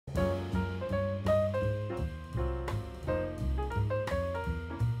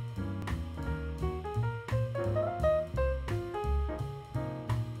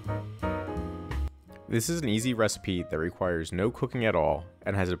This is an easy recipe that requires no cooking at all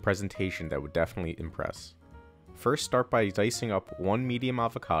and has a presentation that would definitely impress. First, start by dicing up 1 medium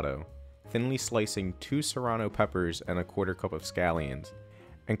avocado, thinly slicing 2 serrano peppers and a 1/4 cup of scallions,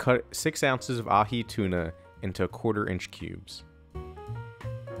 and cut 6 ounces of ahi tuna into 1/4 inch cubes.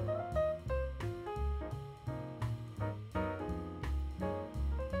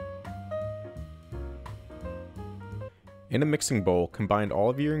 In a mixing bowl, combine all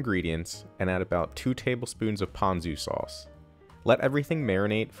of your ingredients and add about 2 tablespoons of ponzu sauce. Let everything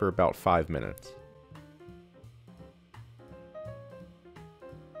marinate for about 5 minutes.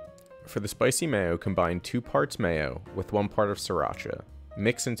 For the spicy mayo, combine 2 parts mayo with 1 part of sriracha.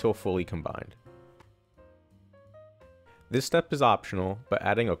 Mix until fully combined. This step is optional, but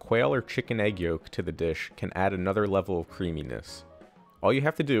adding a quail or chicken egg yolk to the dish can add another level of creaminess. All you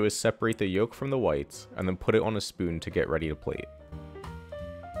have to do is separate the yolk from the whites and then put it on a spoon to get ready to plate.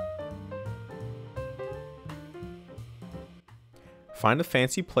 Find a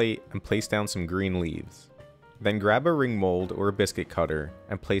fancy plate and place down some green leaves. Then grab a ring mold or a biscuit cutter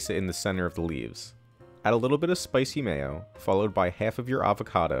and place it in the center of the leaves. Add a little bit of spicy mayo, followed by half of your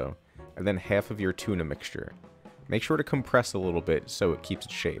avocado, and then half of your tuna mixture. Make sure to compress a little bit so it keeps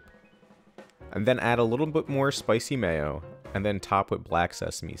its shape. And then add a little bit more spicy mayo, and then top with black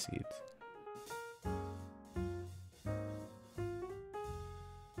sesame seeds.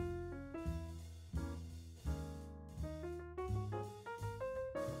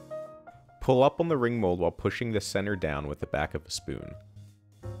 Pull up on the ring mold while pushing the center down with the back of a spoon.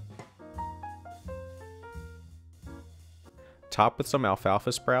 Top with some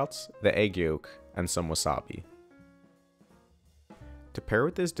alfalfa sprouts, the egg yolk, and some wasabi. To pair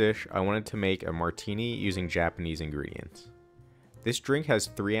with this dish, I wanted to make a martini using Japanese ingredients. This drink has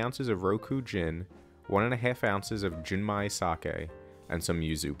 3 ounces of Roku gin, 1.5 ounces of Junmai sake, and some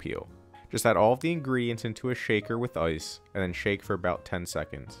yuzu peel. Just add all of the ingredients into a shaker with ice, and then shake for about 10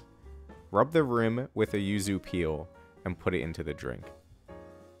 seconds. Rub the rim with a yuzu peel, and put it into the drink.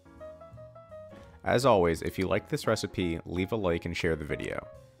 As always, if you like this recipe, leave a like and share the video.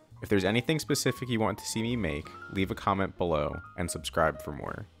 If there's anything specific you want to see me make, leave a comment below, and subscribe for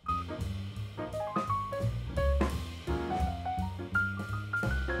more.